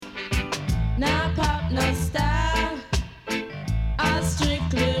Now pop, no style. I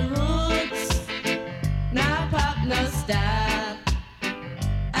strictly roots. Now pop, no style.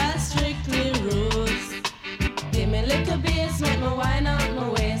 I strictly roots. Give me little bass, make me wine out my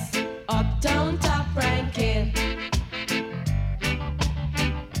waist. Uptown top ranking.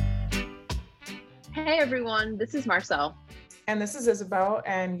 Hey everyone, this is Marcel. And this is Isabel,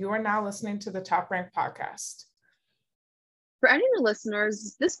 and you are now listening to the Top Rank Podcast. For any new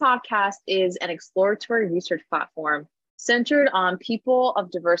listeners, this podcast is an exploratory research platform centered on people of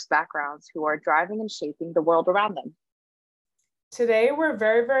diverse backgrounds who are driving and shaping the world around them. Today, we're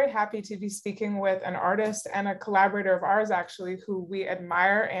very, very happy to be speaking with an artist and a collaborator of ours, actually, who we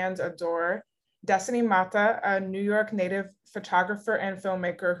admire and adore, Destiny Mata, a New York native photographer and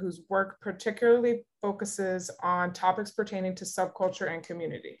filmmaker whose work particularly focuses on topics pertaining to subculture and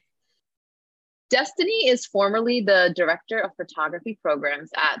community. Destiny is formerly the director of photography programs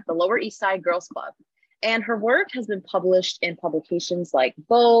at the Lower East Side Girls Club, and her work has been published in publications like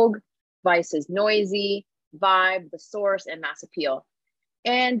Vogue, Vice's Noisy, Vibe, The Source, and Mass Appeal.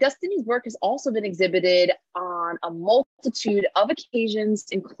 And Destiny's work has also been exhibited on a multitude of occasions,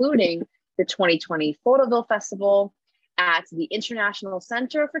 including the 2020 Photoville Festival, at the International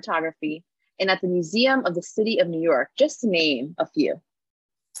Center of Photography, and at the Museum of the City of New York, just to name a few.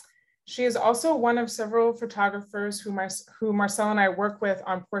 She is also one of several photographers who Marcel and I work with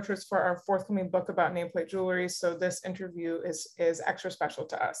on portraits for our forthcoming book about nameplate jewelry. So this interview is extra special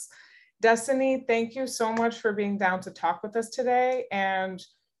to us. Destiny, thank you so much for being down to talk with us today. And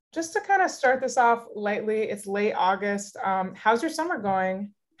just to kind of start this off lightly, it's late August. How's your summer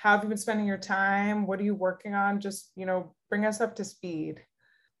going? How have you been spending your time? What are you working on? Just, bring us up to speed.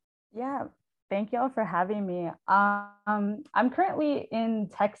 Yeah. Thank you all for having me. I'm currently in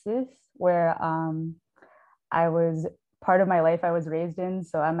Texas, where I was part of my life I was raised in.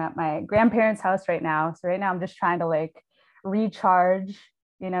 So I'm at my grandparents' house right now. So right now I'm just trying to recharge,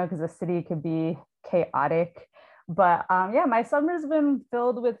 because the city could be chaotic. But my summer's been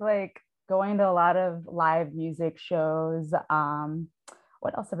filled with going to a lot of live music shows.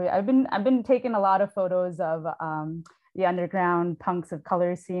 What else have I've been taking a lot of photos of the underground punks of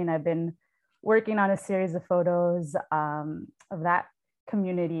color scene. I've been working on a series of photos of that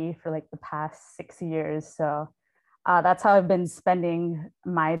community for the past 6 years. So that's how I've been spending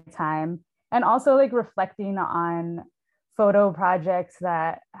my time, and also reflecting on photo projects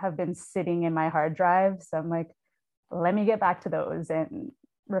that have been sitting in my hard drive. So I'm let me get back to those and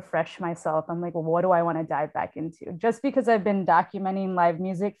refresh myself. I'm what do I want to dive back into? Just because I've been documenting live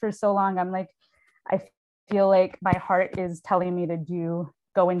music for so long, I feel like my heart is telling me to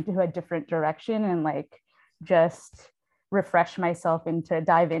go into a different direction and just refresh myself and to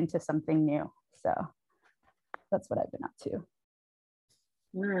dive into something new. So that's what I've been up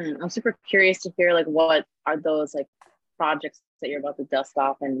to. I'm super curious to hear what are those projects that you're about to dust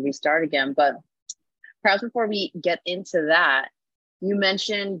off and restart again. But perhaps before we get into that, you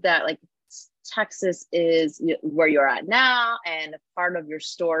mentioned that Texas is where you're at now and part of your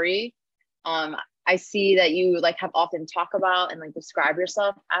story. I see that you have often talk about and describe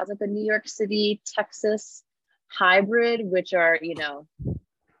yourself as a New York City, Texas hybrid, which are,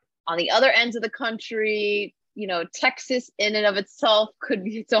 on the other ends of the country. Texas in and of itself could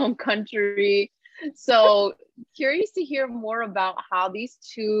be its own country. So curious to hear more about how these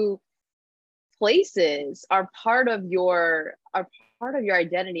two places are part of your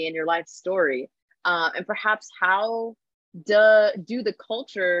identity and your life story, and perhaps how do the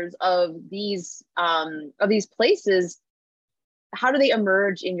cultures of these places, how do they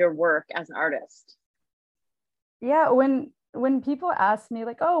emerge in your work as an artist? Yeah, when people ask me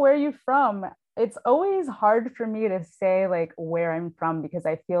oh, where are you from, it's always hard for me to say where I'm from, because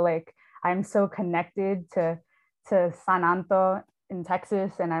I feel I'm so connected to San Anto in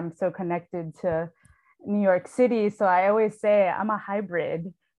Texas, and I'm so connected to New York City. So I always say I'm a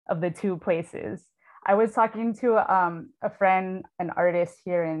hybrid of the two places. I was talking to a friend, an artist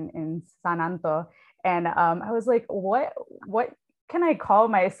here in San Anto, and I was what can I call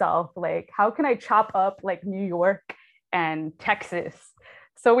myself? How can I chop up New York and Texas?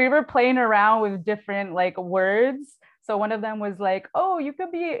 So we were playing around with different words. So one of them was oh, you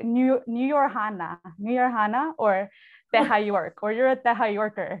could be New Yorkana, or Teja York, or you're a Teja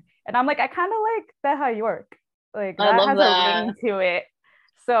Yorker. And I'm I kind of like Teja York. That has a ring to it.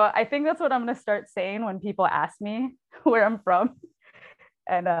 So I think that's what I'm going to start saying when people ask me where I'm from.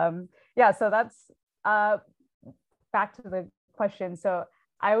 And so that's back to the question. So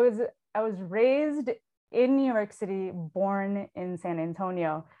I was raised in New York City, born in San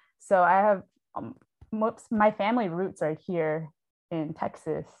Antonio. So I have my family roots are here in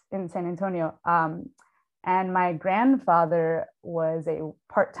Texas, in San Antonio. And my grandfather was a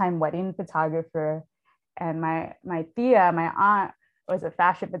part-time wedding photographer, and my tia, my aunt, was a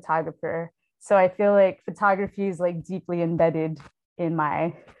fashion photographer. So I feel like photography is like deeply embedded in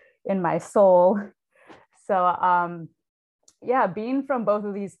my soul. So yeah, being from both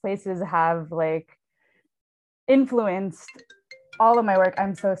of these places have like influenced all of my work.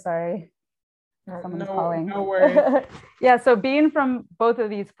 I'm so sorry. Someone's calling. No worries. Yeah, so being from both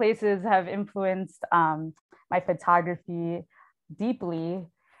of these places have influenced my photography deeply,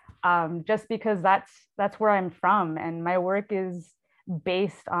 just because that's where I'm from, and my work is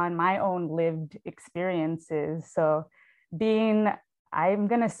based on my own lived experiences. So I'm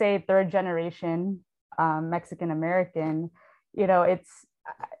gonna say third generation Mexican American,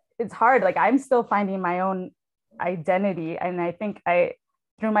 it's hard. Like I'm still finding my own identity, and I think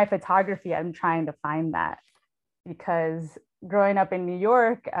through my photography, I'm trying to find that, because growing up in New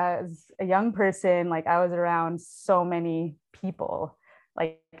York as a young person, like I was around so many people,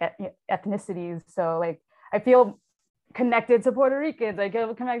 like ethnicities. So like I feel connected to Puerto Ricans, I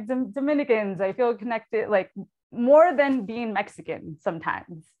feel connected to Dominicans, I feel connected like more than being Mexican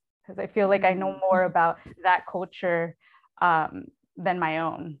sometimes, because I feel like I know more about that culture than my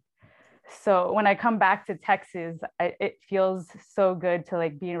own. So when I come back to Texas, it feels so good to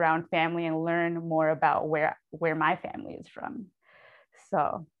like be around family and learn more about where my family is from.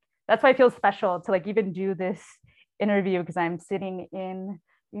 So that's why it feels special to like even do this interview, because I'm sitting in,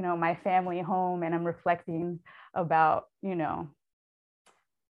 my family home, and I'm reflecting about, who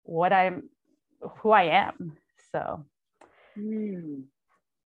I am. So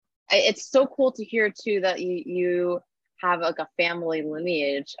it's so cool to hear too that you have like a family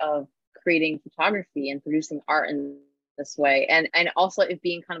lineage of creating photography and producing art in this way, and also it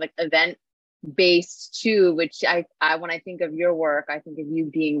being kind of like event based too, which I when I think of your work, I think of you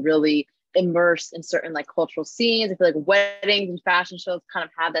being really immersed in certain like cultural scenes. I feel like weddings and fashion shows kind of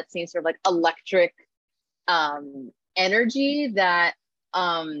have that same sort of like electric energy that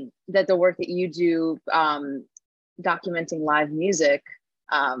the work that you do documenting live music,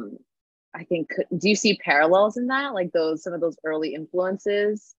 I think, do you see parallels in that, like some of those early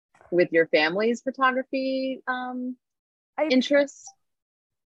influences with your family's photography interests?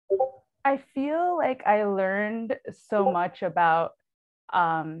 I feel like I learned so much about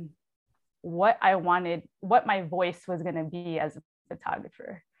what my voice was going to be as a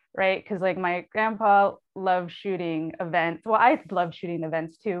photographer, right? Because like my grandpa loved shooting events. Well, I love shooting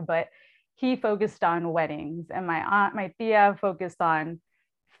events too, but he focused on weddings, and my tia focused on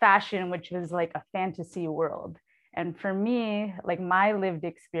fashion, which was like a fantasy world. And for me, like my lived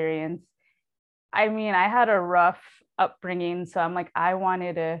experience, I mean, I had a rough upbringing, so I'm like, I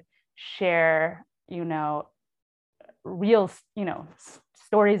wanted to share, real,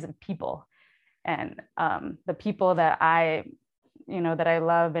 stories of people, and the people that I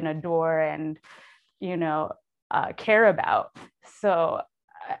love and adore and, care about. So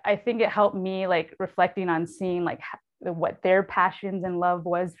I think it helped me, like reflecting on seeing like what their passions and love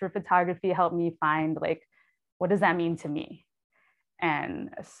was for photography helped me find like, what does that mean to me?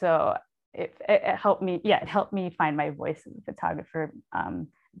 And so it helped me, it helped me find my voice as a photographer,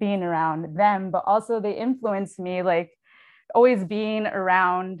 being around them, but also they influenced me, like always being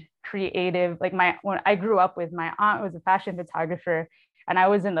around creative, like when I grew up with my aunt was a fashion photographer, and I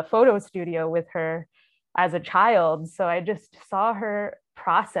was in the photo studio with her as a child. So I just saw her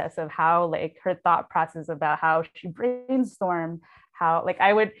process of how, like her thought process about how she brainstormed, how like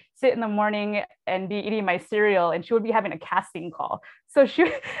I would sit in the morning and be eating my cereal, and she would be having a casting call. So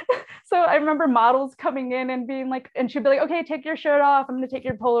so I remember models coming in and being like, and she'd be like, okay, take your shirt off, I'm gonna take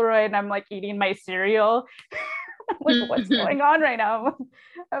your Polaroid, and I'm like eating my cereal. Like, what's going on right now?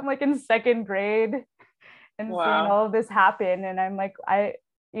 I'm like in second grade and seeing all of this happen. And I'm like, and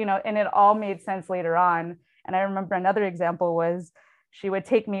it all made sense later on. And I remember another example was she would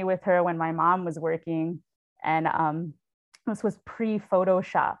take me with her when my mom was working. And this was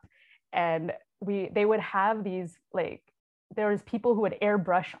pre-Photoshop. And they would have these, like, there was people who would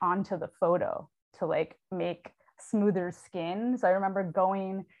airbrush onto the photo to like make smoother skin. So I remember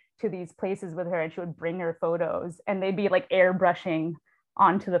going to these places with her, and she would bring her photos, and they'd be like airbrushing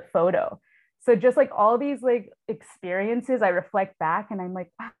onto the photo. So just like all these like experiences, I reflect back and I'm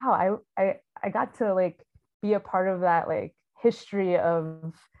like, wow, I got to like be a part of that like history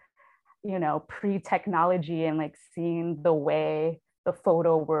of, pre-technology, and like seeing the way the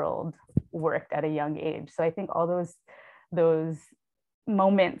photo world worked at a young age. So I think all those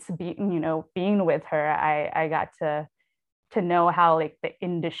moments being with her, I got to know how like the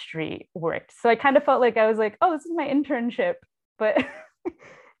industry worked. So I kind of felt like I was like, oh, this is my internship, but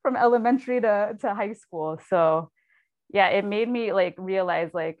from elementary to high school. So yeah, it made me like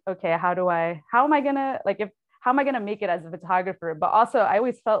realize like, okay, how am I gonna like if how am I gonna make it as a photographer? But also I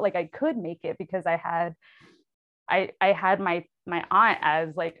always felt like I could make it because I had my aunt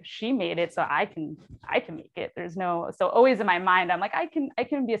as like she made it, so I can make it. There's no, so always in my mind I'm like I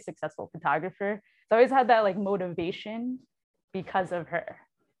can be a successful photographer. So I always had that like motivation because of her.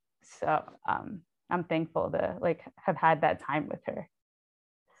 So I'm thankful to like have had that time with her.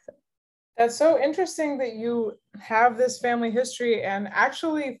 That's so interesting that you have this family history. And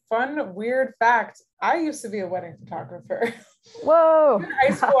actually, fun, weird fact, I used to be a wedding photographer. Whoa. In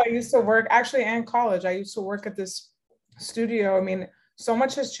high school, I used to work, actually, and college, I used to work at this studio. I mean, so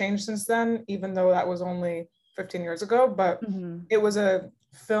much has changed since then, even though that was only 15 years ago, but it was a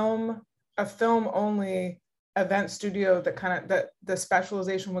film only event studio that that the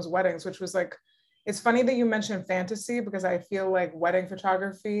specialization was weddings, which was like, it's funny that you mentioned fantasy because I feel like wedding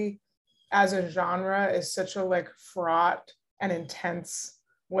photography as a genre is such a like fraught and intense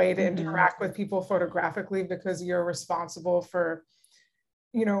way to interact with people photographically, because you're responsible for,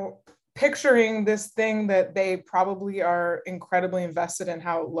 you know, picturing this thing that they probably are incredibly invested in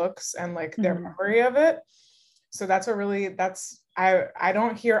how it looks and like their memory of it. So that's I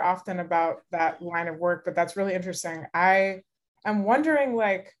don't hear often about that line of work, but that's really interesting. I am wondering,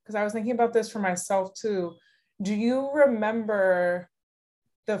 like, because I was thinking about this for myself too, do you remember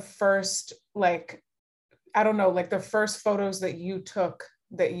the first, like, I don't know, like the first photos that you took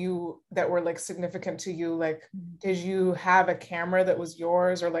that were like significant to you? Like, did you have a camera that was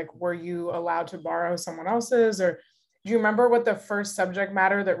yours, or like were you allowed to borrow someone else's? Or do you remember what the first subject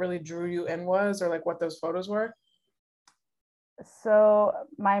matter that really drew you in was, or like what those photos were? So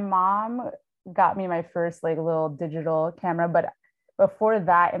my mom got me my first like little digital camera, but before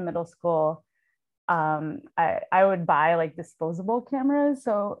that in middle school, I would buy like disposable cameras.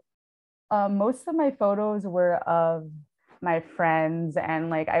 So most of my photos were of my friends, and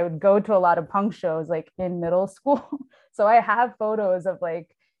like I would go to a lot of punk shows like in middle school. So I have photos of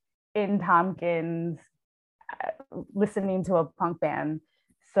like in Tompkins listening to a punk band.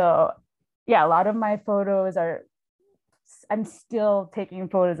 So yeah, a lot of my photos are, I'm still taking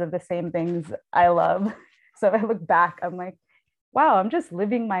photos of the same things I love. So if I look back, I'm like, wow, I'm just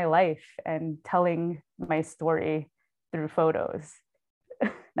living my life and telling my story through photos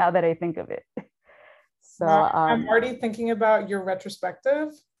now that I think of it. So I'm already thinking about your retrospective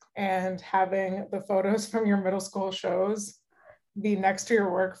and having the photos from your middle school shows be next to your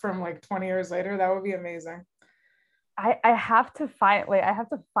work from like 20 years later. That would be amazing. I have to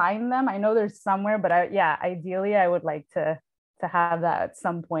find them. I know there's somewhere, but ideally I would like to have that at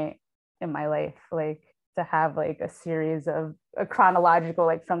some point in my life, like to have like a series of a chronological,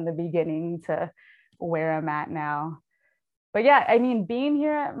 like from the beginning to where I'm at now. But yeah, I mean, being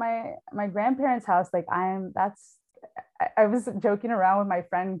here at my grandparents' house, like I was joking around with my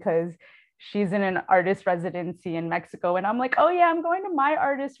friend because she's in an artist residency in Mexico, and I'm like, oh yeah, I'm going to my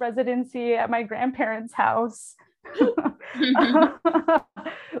artist residency at my grandparents' house.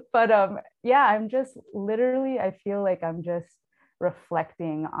 But yeah, I'm just literally, I feel like I'm just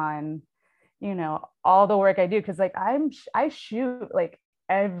reflecting on, you know, all the work I do, because like I shoot like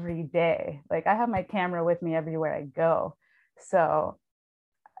every day. Like I have my camera with me everywhere I go, so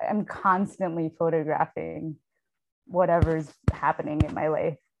I'm constantly photographing whatever's happening in my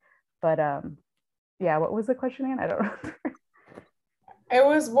life. But yeah, what was the question again? I don't remember. It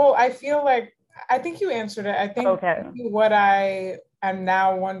was, well, I feel like, I think you answered it. I think what I am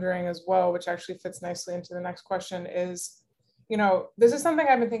now wondering as well, which actually fits nicely into the next question, is, you know, this is something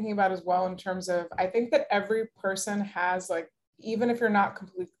I've been thinking about as well, in terms of, I think that every person has, like, even if you're not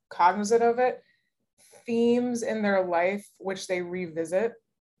completely cognizant of it, themes in their life which they revisit.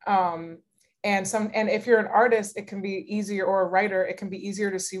 And if you're an artist, it can be easier, or a writer, it can be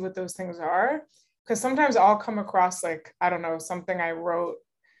easier to see what those things are. Because sometimes I'll come across, like, I don't know, something I wrote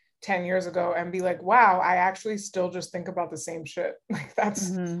 10 years ago and be like, wow, I actually still just think about the same shit. Like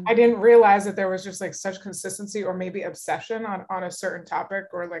that's, I didn't realize that there was just like such consistency or maybe obsession on a certain topic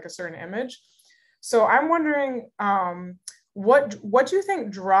or like a certain image. So I'm wondering, what do you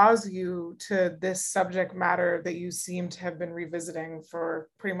think draws you to this subject matter that you seem to have been revisiting for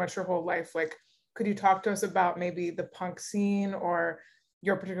pretty much your whole life? Like, could you talk to us about maybe the punk scene or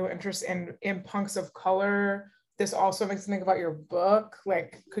your particular interest in punks of color? This also makes me think about your book.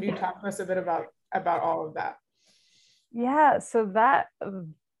 Like, could you talk to us a bit about all of that? Yeah, so that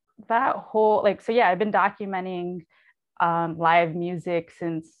whole, like, so yeah, I've been documenting live music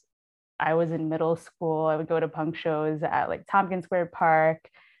since I was in middle school. I would go to punk shows at like Tompkins Square Park.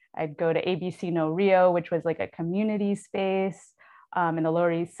 I'd go to ABC No Rio, which was like a community space in the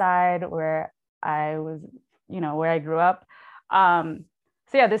Lower East Side where I was, where I grew up.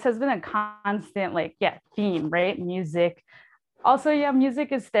 So yeah, this has been a constant theme, right? Music. Also, yeah,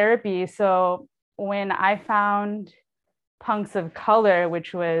 music is therapy. So when I found Punks of Color,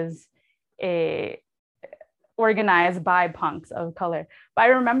 which was organized by punks of color. But I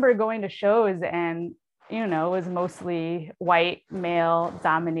remember going to shows and, it was mostly white, male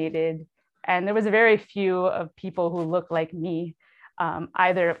dominated. And there was very few of people who looked like me,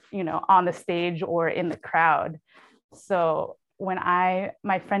 either, on the stage or in the crowd. So when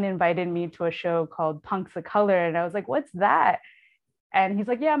my friend invited me to a show called Punks of Color, and I was like, what's that? And he's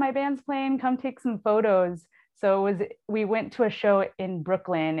like, yeah, my band's playing, come take some photos. So we went to a show in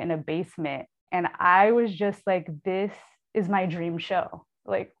Brooklyn in a basement. And I was just like, this is my dream show.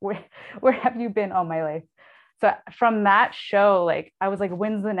 Like, where have you been all my life? So from that show, I was like,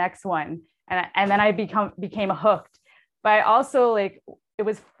 when's the next one? And then I became hooked. But I also it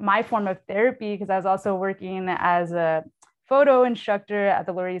was my form of therapy because I was also working as a photo instructor at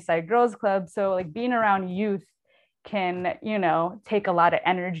the Lower East Side Girls Club. So being around youth can, take a lot of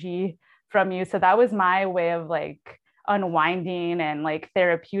energy from you. So that was my way of unwinding and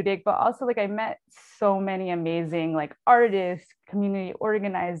therapeutic, but also I met so many amazing artists, community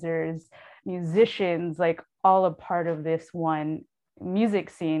organizers, musicians, all a part of this one music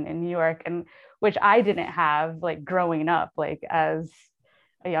scene in New York, and which I didn't have growing up as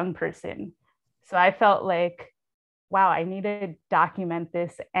a young person. So I felt wow, I need to document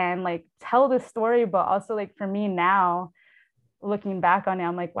this and tell the story, but also for me now, looking back on it,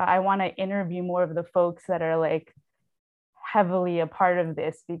 I'm wow, I want to interview more of the folks that are heavily a part of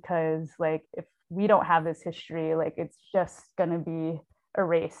this, because if we don't have this history, it's just going to be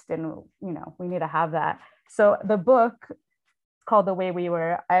erased, and we need to have that. So the book is called The Way We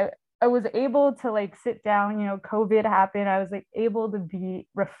Were. I was able to sit down, COVID happened, I was able to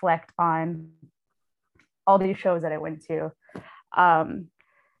reflect on all these shows that I went to.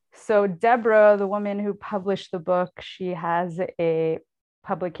 So Deborah, the woman who published the book, she has a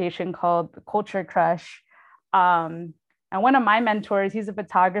publication called The Culture Crush. And one of my mentors, he's a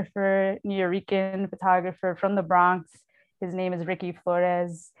photographer, Nuyorican photographer from the Bronx. His name is Ricky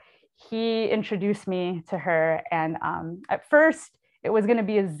Flores. He introduced me to her. And at first it was going to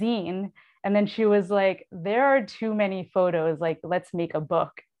be a zine. And then she was like, there are too many photos, let's make a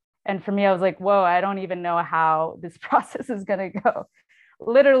book. And for me, I was like, whoa, I don't even know how this process is going to go.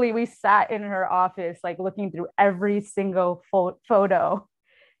 Literally, we sat in her office, looking through every single photo.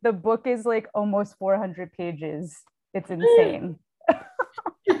 The book is almost 400 pages. It's insane.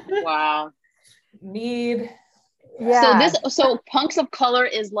 Wow. Yeah. So Punks of Color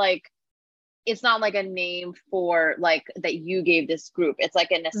is it's not a name for that you gave this group. It's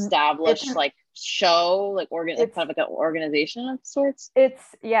an established show, it's kind of an organization of sorts.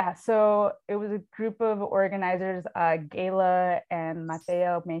 So it was a group of organizers, Gayla and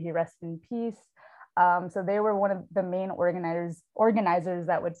Mateo, may he rest in peace. So they were one of the main organizers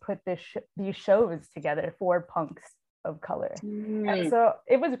that would put these shows together for punks of color. And so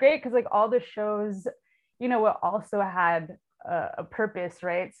it was great because all the shows, it also had a purpose,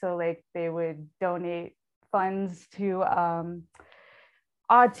 right? So they would donate funds to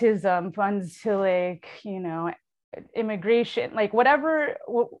autism, funds to immigration, whatever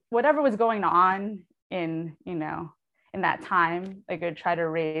was going on in in that time, would try to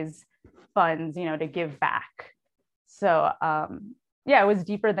raise funds, to give back. So it was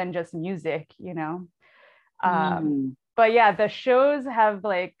deeper than just music, but yeah, the shows have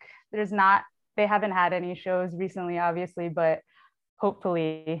they haven't had any shows recently, obviously, but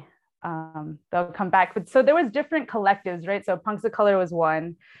hopefully they'll come back. But so there was different collectives, right? So Punks of Color was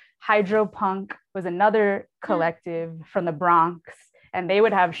one, Hydropunk was another collective from the Bronx, and they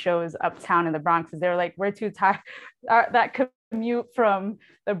would have shows uptown in the Bronx because they were we're too tired. That commute from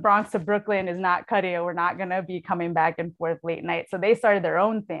the Bronx to Brooklyn is not cutting it. We're not gonna be coming back and forth late night. So they started their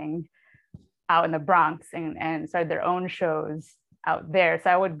own thing out in the Bronx and started their own shows out there.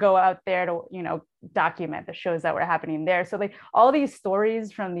 So I would go out there to, document the shows that were happening there. So all these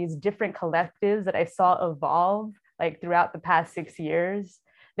stories from these different collectives that I saw evolve throughout the past 6 years,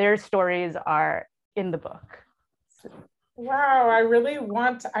 their stories are in the book. Wow, I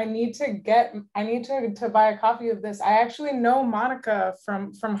need to buy a copy of this. I actually know Monica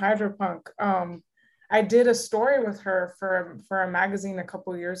from Hydropunk. I did a story with her for a magazine a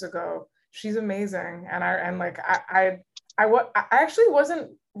couple years ago. She's amazing. And I actually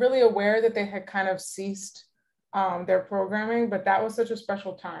wasn't really aware that they had kind of ceased their programming, but that was such a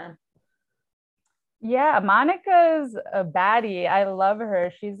special time. Yeah, Monica's a baddie. I love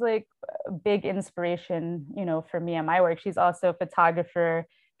her. She's like a big inspiration, for me and my work. She's also a photographer,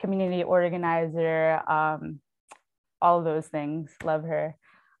 community organizer, all of those things. Love her.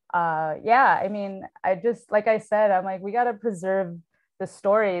 Yeah, I mean, I just, like I said, I'm like, we got to preserve the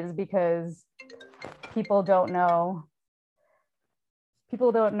stories because people don't know,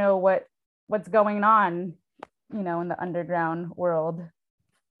 what's going on, in the underground world.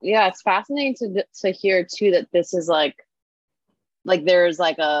 Yeah, it's fascinating to hear too that this is like there's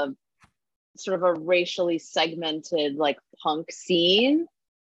like a sort of a racially segmented like punk scene.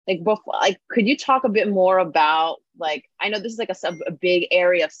 Like before, like could you talk a bit more about, like, I know this is like a big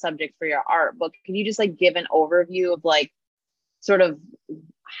area of subject for your art, but can you just like give an overview of like sort of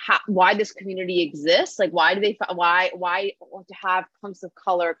why this community exists? Like why do they why to have punks of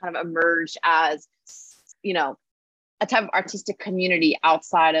color kind of emerge as, you know, a type of artistic community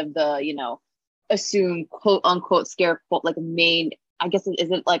outside of the, assume quote unquote scare quote like main, I guess it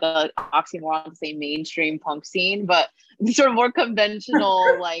isn't like a oxymoron to say mainstream punk scene, but sort of more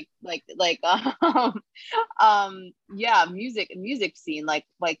conventional yeah, music scene. Like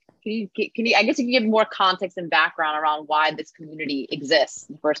can you I guess you can give more context and background around why this community exists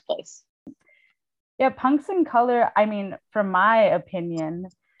in the first place. Yeah, punks in color, I mean, from my opinion,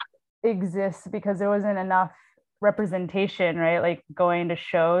 exists because there wasn't enough representation, right? Like going to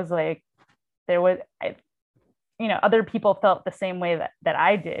shows, like there was, other people felt the same way that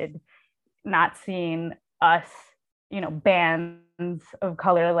I did, not seeing us, bands of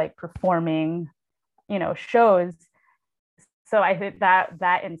color like performing, shows. So I think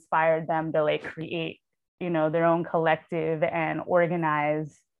that inspired them to like create, their own collective and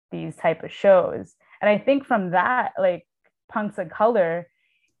organize these type of shows. And I think from that, like punks of color,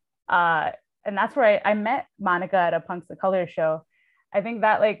 and that's where I met Monica at a Punks of Color show. I think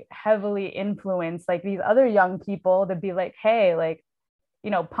that like heavily influenced like these other young people to be like, hey, like,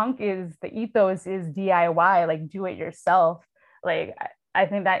 punk is, the ethos is DIY, like do it yourself. Like I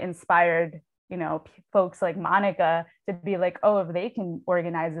think that inspired, folks like Monica to be like, oh, if they can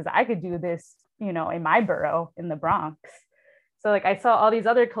organize this, I could do this, in my borough in the Bronx. So like I saw all these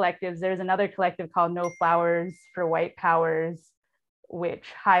other collectives. There's another collective called No Flowers for White Powers, which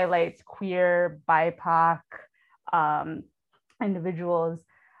highlights queer, BIPOC individuals,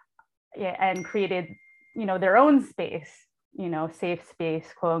 yeah, and created, their own space, safe space,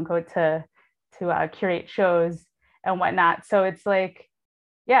 quote unquote, to curate shows and whatnot. So it's like,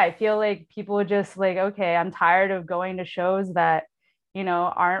 yeah, I feel like people just like, okay, I'm tired of going to shows that,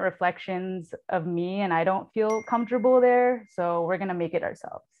 aren't reflections of me and I don't feel comfortable there. So we're going to make it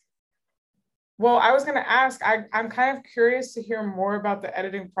ourselves. Well, I was going to ask, I'm kind of curious to hear more about the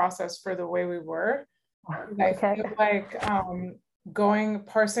editing process for The Way We Were. Okay. I feel like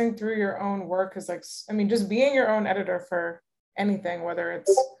parsing through your own work is like, I mean, just being your own editor for anything, whether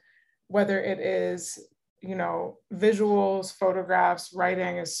it is, visuals, photographs,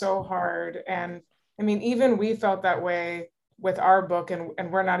 writing is so hard. And I mean, even we felt that way with our book,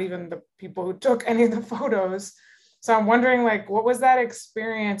 and we're not even the people who took any of the photos. So I'm wondering, like, what was that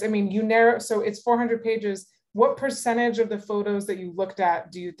experience? I mean, so it's 400 pages. What percentage of the photos that you looked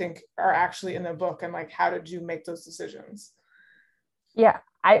at do you think are actually in the book? And like, how did you make those decisions? Yeah,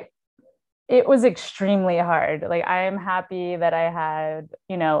 it was extremely hard. Like, I am happy that I had,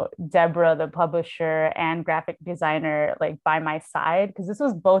 Deborah, the publisher and graphic designer, like by my side, because this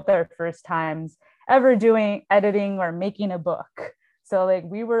was both our first times ever doing editing or making a book. So like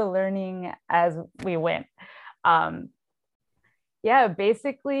we were learning as we went. Yeah,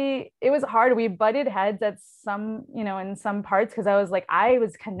 basically it was hard. We butted heads at some, in some parts, because I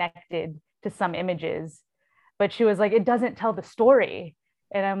was connected to some images, but she was like, it doesn't tell the story.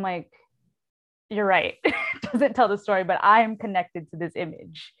 And I'm like, you're right. It doesn't tell the story, but I'm connected to this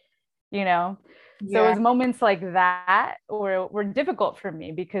image, Yeah. So it was moments like that were difficult for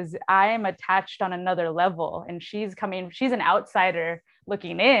me because I am attached on another level and she's an outsider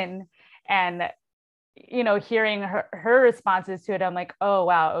looking in, and hearing her responses to it, I'm like, oh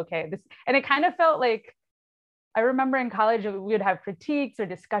wow, okay. And it kind of felt like, I remember in college we would have critiques or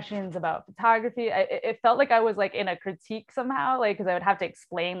discussions about photography. It felt like I was like in a critique somehow, like, because I would have to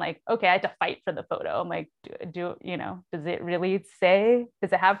explain, like, okay, I had to fight for the photo. I'm like, does it really say,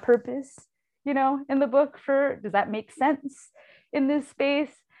 does it have purpose, in the book, does that make sense in this space?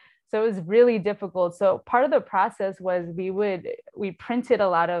 So it was really difficult. So part of the process was we printed a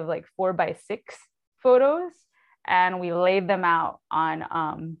lot of like 4x6 photos and we laid them out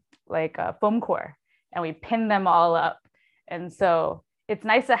on like a foam core, and we pinned them all up. And so it's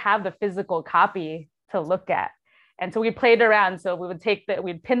nice to have the physical copy to look at. And so we played around. So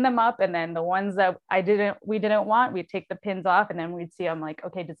we'd pin them up, and then the ones that we didn't want, we'd take the pins off, and then we'd see, I'm like,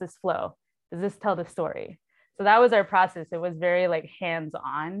 okay, does this flow? Does this tell the story? So that was our process. It was very like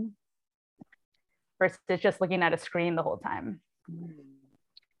hands-on versus just looking at a screen the whole time.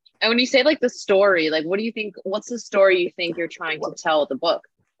 And when you say like the story, like what do you think, what's the story you think you're trying to tell with the book?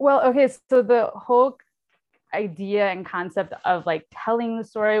 Well, okay, so the whole idea and concept of like telling the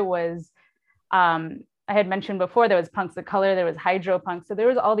story was, I had mentioned before, there was Punks of Color, there was Hydropunk. So there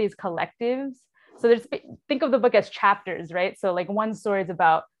was all these collectives. So think of the book as chapters, right? So like one story is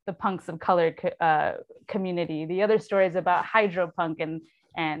about the Punks of Color community. The other story is about Hydropunk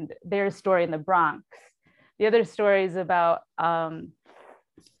and their story in the Bronx. The other story is about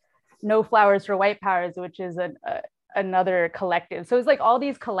No Flowers for White Powers, which is another collective. So it's like all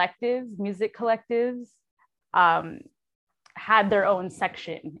these collectives, music collectives, had their own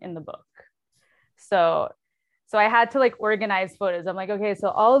section in the book. So I had to like organize photos. I'm like, okay, so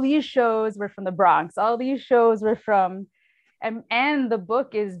all these shows were from the Bronx. All these shows were from, and the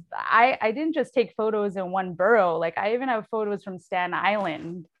book is, I didn't just take photos in one borough. Like I even have photos from Staten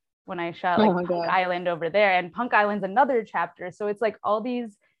Island when I shot like Punk Island over there, and Punk Island's another chapter. So it's like all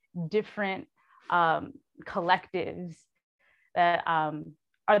these different collectives that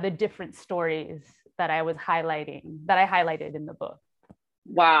are the different stories that I highlighted in the book.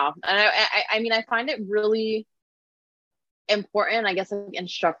 Wow. And I mean, I find it really important, I guess, like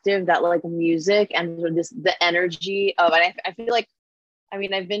instructive that like music and the energy of, and I feel like, I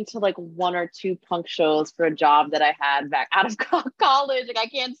mean, I've been to like 1 or 2 punk shows for a job that I had back out of college. Like I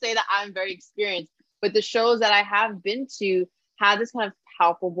can't say that I'm very experienced, but the shows that I have been to have this kind of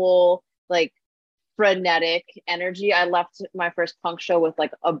palpable, like frenetic energy. I left my first punk show with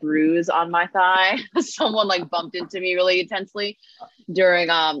like a bruise on my thigh. Someone like bumped into me really intensely during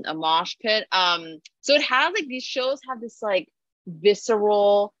a mosh pit. So it has like, these shows have this like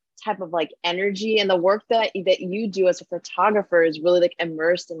visceral type of like energy, and the work that you do as a photographer is really like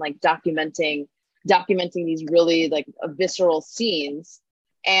immersed in like documenting these really like visceral scenes.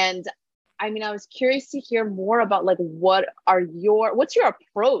 And I mean, I was curious to hear more about like what's your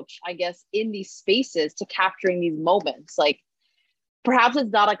approach, I guess, in these spaces to capturing these moments? Like perhaps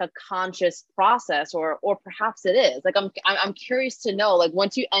it's not like a conscious process, or perhaps it is. Like I'm curious to know, like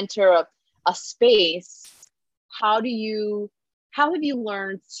once you enter a space, how have you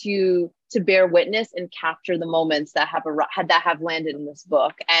learned to bear witness and capture the moments that have landed in this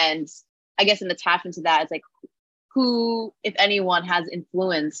book? And I guess an attachment to that is like, who, if anyone, has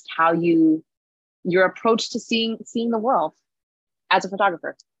influenced how your approach to seeing the world as a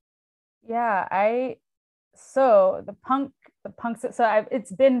photographer? Yeah,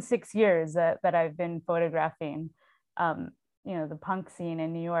 it's been 6 years that I've been photographing, the punk scene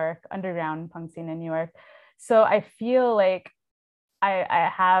in New York, underground punk scene in New York. So I feel like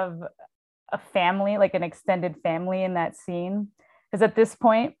I have a family, like an extended family in that scene, because at this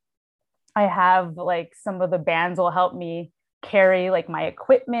point I have like some of the bands will help me carry like my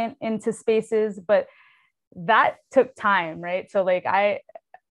equipment into spaces, but that took time, right? So like I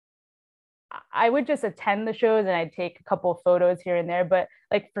would just attend the shows and I'd take a couple of photos here and there, but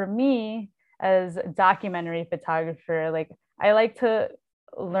like for me as a documentary photographer, like I like to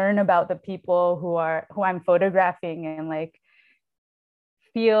learn about the people who I'm photographing and like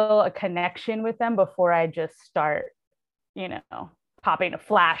feel a connection with them before I just start, popping a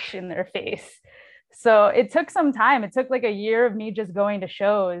flash in their face. So it took some time. It took like a year of me just going to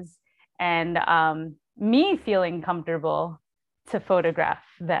shows and me feeling comfortable to photograph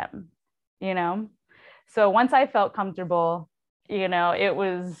them, So once I felt comfortable, it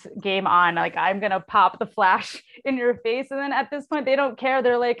was game on. Like, I'm going to pop the flash in your face. And then at this point, they don't care.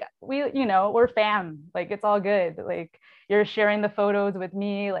 They're like, we're fam. Like, it's all good. Like, you're sharing the photos with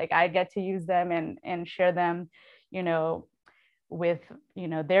me. Like, I get to use them and share them, with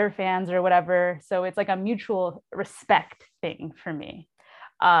their fans or whatever. So it's like a mutual respect thing for me.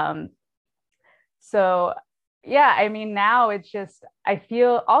 So yeah, I mean, now it's just, I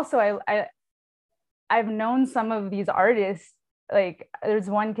feel also I've known some of these artists. Like there's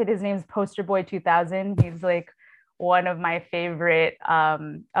one kid, his name's Poster Boy 2000. He's like one of my favorite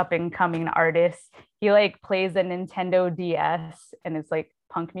up and coming artists. He like plays a Nintendo DS and it's like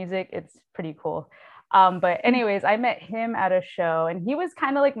punk music. It's pretty cool. But anyways, I met him at a show and he was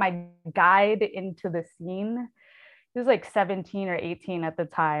kind of like my guide into the scene. He was like 17 or 18 at the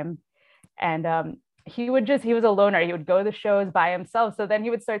time. And he was a loner. He would go to the shows by himself. So then he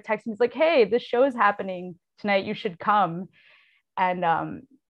would start texting me. He's like, hey, this show is happening tonight. You should come. And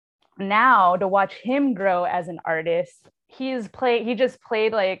now to watch him grow as an artist, he just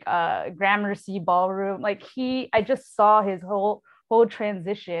played like Gramercy Ballroom. Like I just saw his whole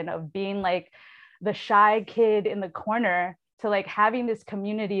transition of being like the shy kid in the corner to like having this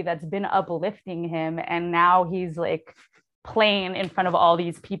community that's been uplifting him, and now he's like playing in front of all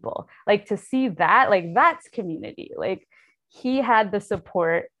these people. Like to see that, like that's community. Like he had the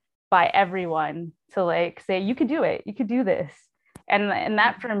support by everyone to like say, you could do it, you could do this. And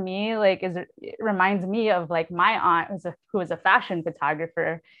that for me, like, it reminds me of like my aunt who was a fashion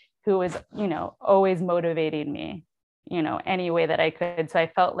photographer, who was, you know, always motivating me, you know, any way that I could. So I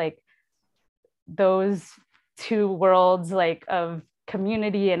felt like those two worlds, like of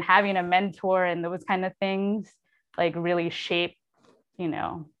community and having a mentor and those kind of things, like really shape, you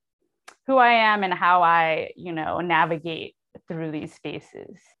know, who I am and how I, you know, navigate through these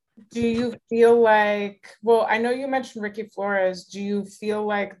spaces. Do you feel like, well, I know you mentioned Ricky Flores. Do you feel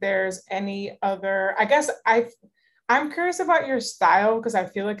like there's any other, I guess I'm curious about your style because I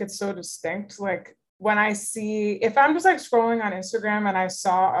feel like it's so distinct. Like when I see, if I'm just like scrolling on Instagram and I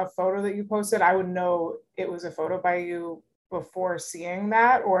saw a photo that you posted, I would know it was a photo by you before seeing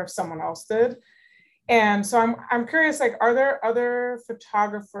that, or if someone else did. And so I'm curious, like, are there other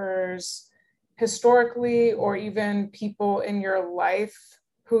photographers historically or even people in your life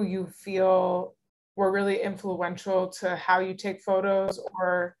who you feel were really influential to how you take photos,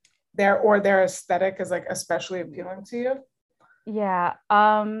 or their aesthetic is like especially appealing to you? Yeah.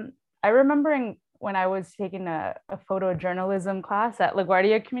 I remember when I was taking a photojournalism class at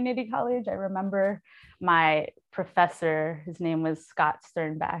LaGuardia Community College, I remember my professor, his name was Scott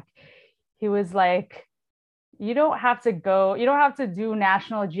Sternbach. He was like, you don't have to do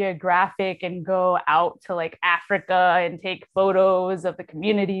National Geographic and go out to like Africa and take photos of the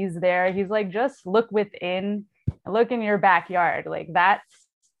communities there. He's like, just look within, look in your backyard. Like that's,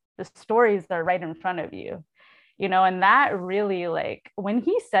 the stories are right in front of you, you know? And that really, like, when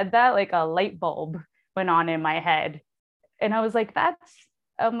he said that, like a light bulb went on in my head. And I was like,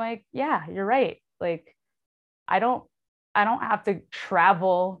 I'm like, yeah, you're right. Like, I don't have to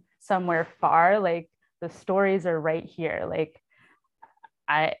travel somewhere far. Like, the stories are right here. Like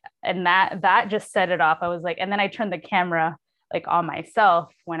that just set it off. I was like, and then I turned the camera like on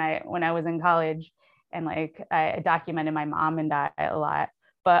myself when I was in college, and like I documented my mom and dad a lot.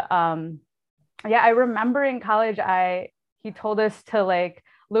 But yeah, I remember in college he told us to like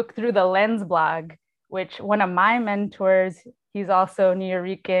look through the Lens blog, which one of my mentors, he's also New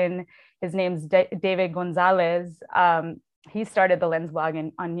Yorican, his name's David Gonzalez. He started the Lens blog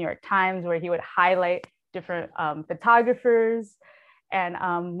on New York Times, where he would highlight different photographers.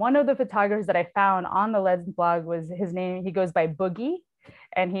 And one of the photographers that I found on the Lens blog was he goes by Boogie,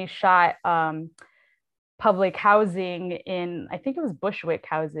 and he shot public housing in, I think it was Bushwick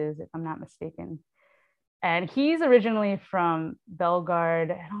houses, if I'm not mistaken. And he's originally from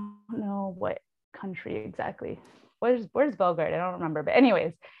Bellegarde. I don't know what country exactly. Where's Bellegarde? I don't remember. But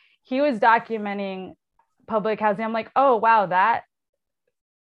anyways, he was documenting public housing. I'm like, oh, wow, that,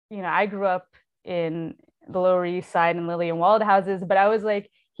 you know, I grew up in the Lower East Side and Lillian Wald houses, but I was like,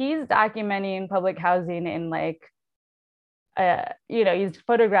 he's documenting public housing in like, you know, he's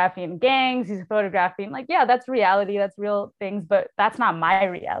photographing gangs, he's photographing like, yeah, that's reality, that's real things, but that's not my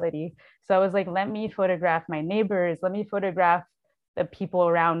reality. So I was like, let me photograph my neighbors, let me photograph the people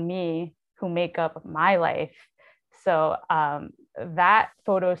around me who make up my life. So that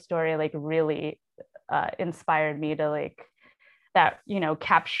photo story like really inspired me to like that, you know,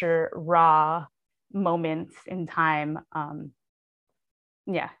 capture raw moments in time.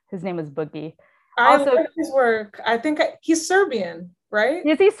 Yeah, his name was Boogie. I like his work. I think he's Serbian, right?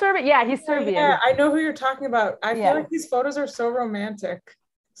 Is he Serbian? Yeah, he's Serbian. Yeah, I know who you're talking about. I feel like these photos are so romantic.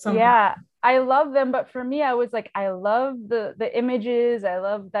 Somehow. Yeah, I love them. But for me, I was like, I love the images. I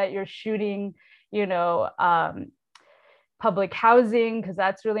love that you're shooting, you know, public housing, because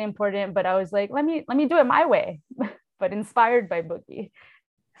that's really important. But I was like, let me do it my way, but inspired by Boogie.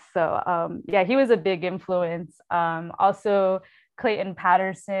 So yeah, he was a big influence. Also, Clayton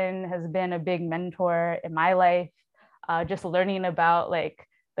Patterson has been a big mentor in my life. Just learning about like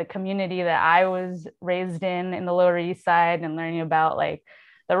the community that I was raised in the Lower East Side, and learning about like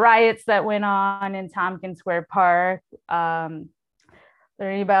the riots that went on in Tompkins Square Park, learning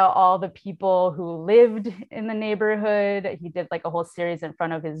about all the people who lived in the neighborhood. He did like a whole series in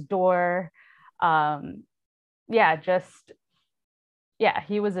front of his door. Yeah,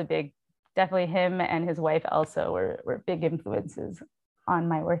 he was definitely him and his wife Elsa were big influences on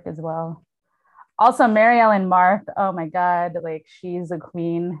my work as well. Also, Mary Ellen Mark, oh my God, like she's a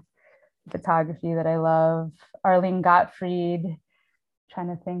queen photography that I love. Arlene Gottfried, trying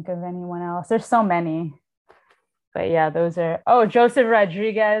to think of anyone else. There's so many. But yeah, those are, oh, Joseph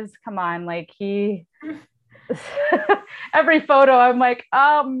Rodriguez, come on, like he, every photo I'm like,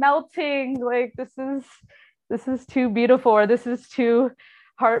 oh, melting, like this is too beautiful, or this is too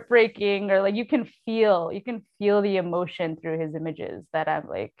heartbreaking, or like you can feel the emotion through his images that I'm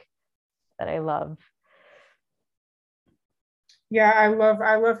like, that I love. Yeah, I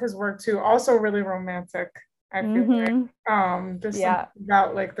love his work too. Also really romantic, I feel Mm-hmm. like. Just Yeah. something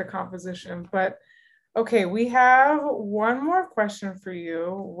about like the composition. But okay, we have one more question for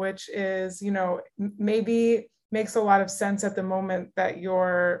you, which is, maybe makes a lot of sense at the moment that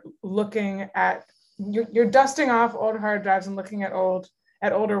you're looking at, you're dusting off old hard drives and looking at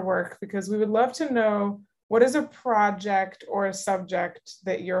older work, because we would love to know, what is a project or a subject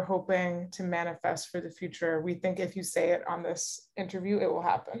that you're hoping to manifest for the future? We think if you say it on this interview, it will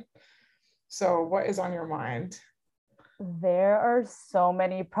happen. So what is on your mind? There are so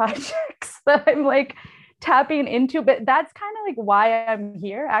many projects that I'm like tapping into, but that's kind of like why I'm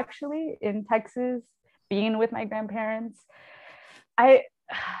here actually in Texas, being with my grandparents. I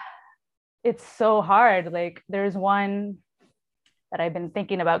it's so hard. Like there's one that I've been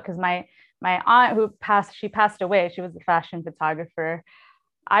thinking about, because my aunt she passed away. She was a fashion photographer.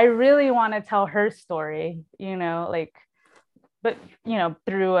 I really want to tell her story, like, but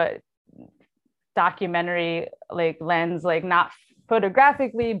through a documentary like lens, like not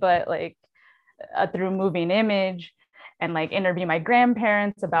photographically, but like through moving image, and like interview my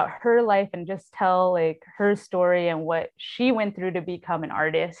grandparents about her life and just tell like her story and what she went through to become an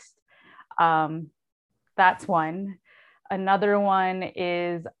artist. um, that's one. Another one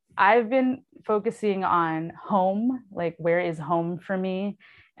is, I've been focusing on home, like where is home for me.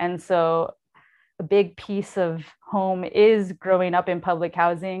 And so a big piece of home is growing up in public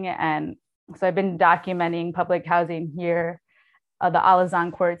housing. And so I've been documenting public housing here, the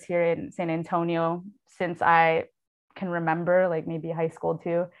Alazan courts here in San Antonio, since I can remember, like maybe high school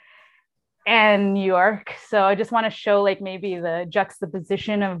too, and New York. So I just want to show like maybe the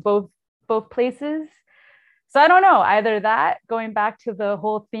juxtaposition of both places. So I don't know, either that, going back to the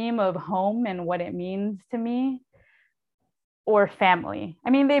whole theme of home and what it means to me, or family. I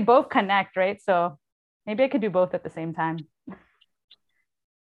mean, they both connect, right? So maybe I could do both at the same time.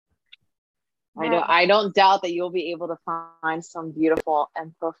 I don't doubt that you'll be able to find some beautiful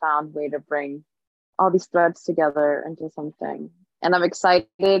and profound way to bring all these threads together into something. And I'm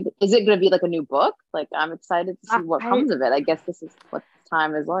excited. Is it going to be like a new book? Like, I'm excited to see what comes of it. I guess this is what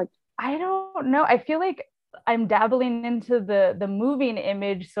time is like. I don't know. I feel like I'm dabbling into the moving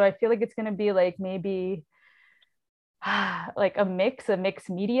image. So I feel like it's going to be like maybe like a mixed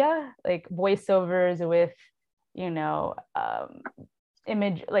media, like voiceovers with,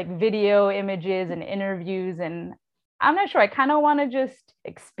 image, like video images and interviews. And I'm not sure, I kind of want to just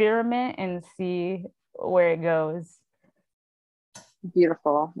experiment and see where it goes.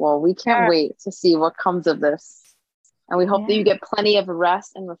 Beautiful. Well, we can't wait to see what comes of this. And we hope that you get plenty of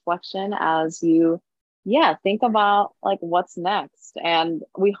rest and reflection as you think about like what's next. And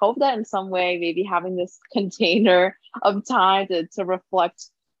we hope that in some way, maybe having this container of time to reflect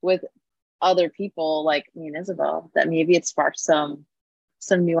with other people like me and Isabel, that maybe it sparks some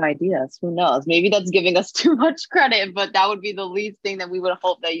new ideas. Who knows? Maybe that's giving us too much credit, but that would be the least thing that we would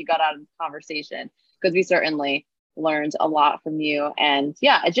hope that you got out of the conversation, because we certainly learned a lot from you. And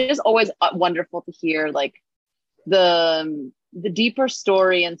it's just always wonderful to hear like the deeper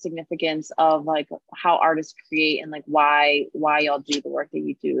story and significance of like how artists create and like why y'all do the work that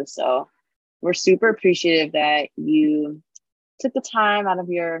you do. So we're super appreciative that you took the time out of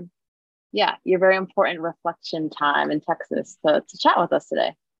your very important reflection time in Texas to chat with us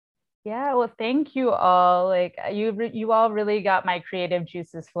today. Yeah, well, thank you all. Like you all really got my creative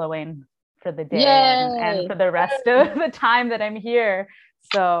juices flowing for the day and for the rest of the time that I'm here.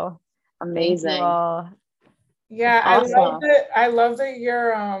 So amazing. Thank you all. Yeah, awesome. I love that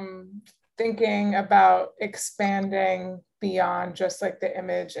you're thinking about expanding beyond just like the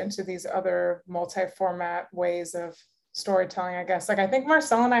image into these other multi-format ways of storytelling, I guess. Like, I think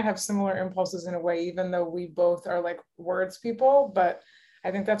Marcel and I have similar impulses in a way, even though we both are like words people, but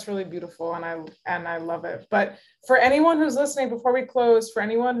I think that's really beautiful and I love it. But for anyone who's listening, before we close, for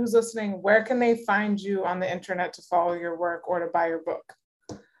anyone who's listening, where can they find you on the internet to follow your work or to buy your book?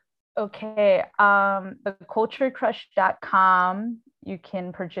 Okay, theculturecrush.com. You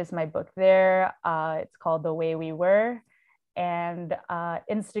can purchase my book there. It's called The Way We Were. And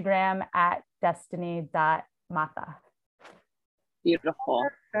Instagram at destiny.mata. Beautiful.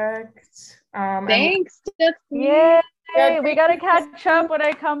 Perfect. Thanks, Destiny. Yay, we got to catch up when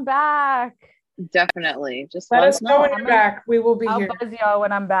I come back. Definitely. Just let us know when you're back. We will be here. I'll buzz y'all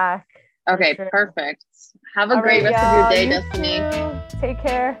when I'm back. Okay, sure. perfect. Have a All great right, rest of your day, you Destiny. too. Take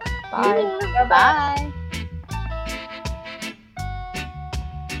care. You Bye. too. Bye.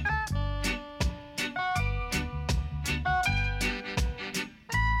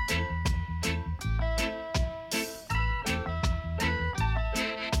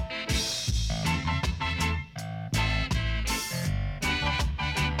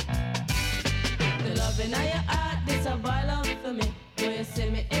 The love in your heart, this a violence for me.